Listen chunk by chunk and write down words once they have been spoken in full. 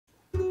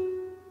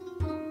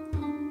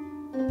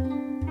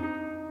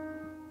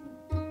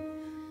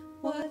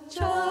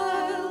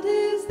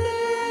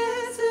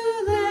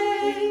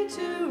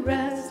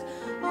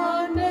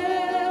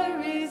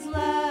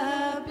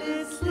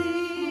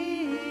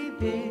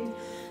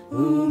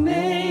whom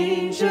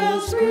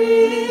angels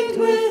greet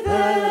with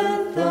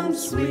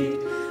anthems sweet,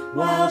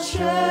 while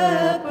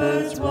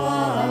shepherds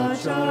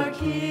watch are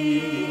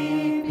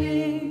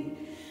keeping.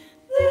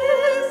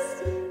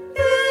 This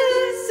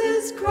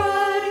is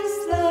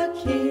Christ the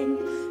King,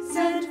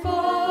 sent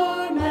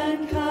for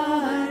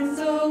mankind's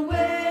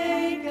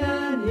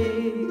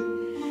awakening.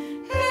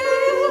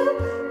 Hail,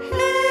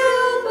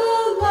 hail the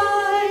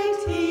light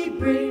he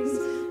brings,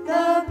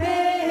 the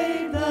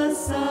babe, the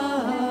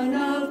Son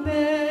of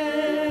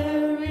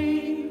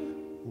Mary.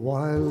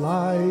 Why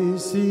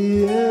lies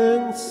he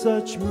in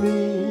such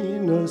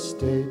mean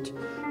estate,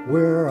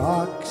 where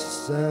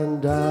ox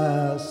and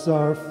ass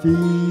are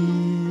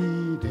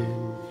feeding?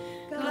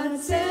 God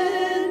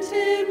sent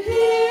him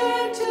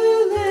here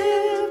to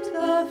lift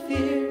the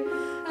fear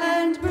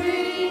and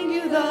bring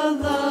you the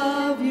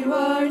love you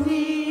are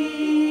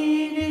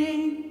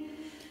needing.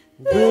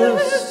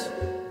 This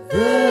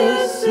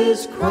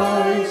is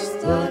Christ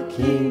the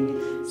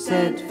King,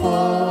 sent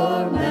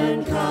for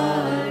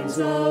mankind's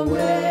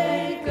awakening.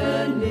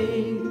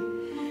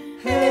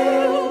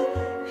 Hail,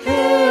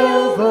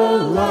 hail the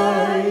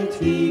light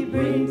he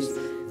brings,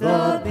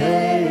 the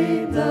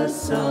babe, the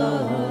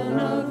Son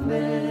of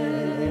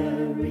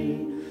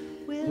Mary.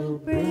 We'll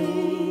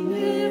bring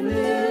him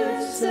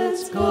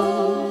incense,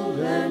 gold,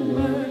 and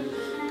myrrh.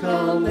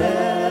 Come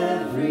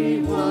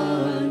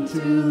everyone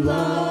to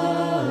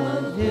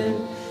love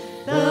him.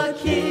 The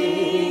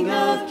King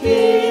of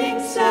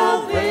Kings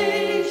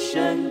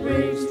salvation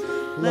brings.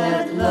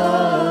 Let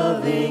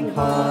loving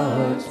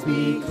hearts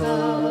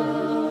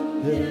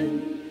become him.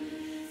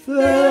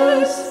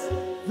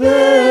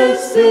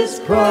 This is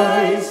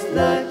Christ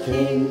the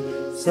King,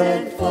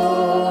 sent for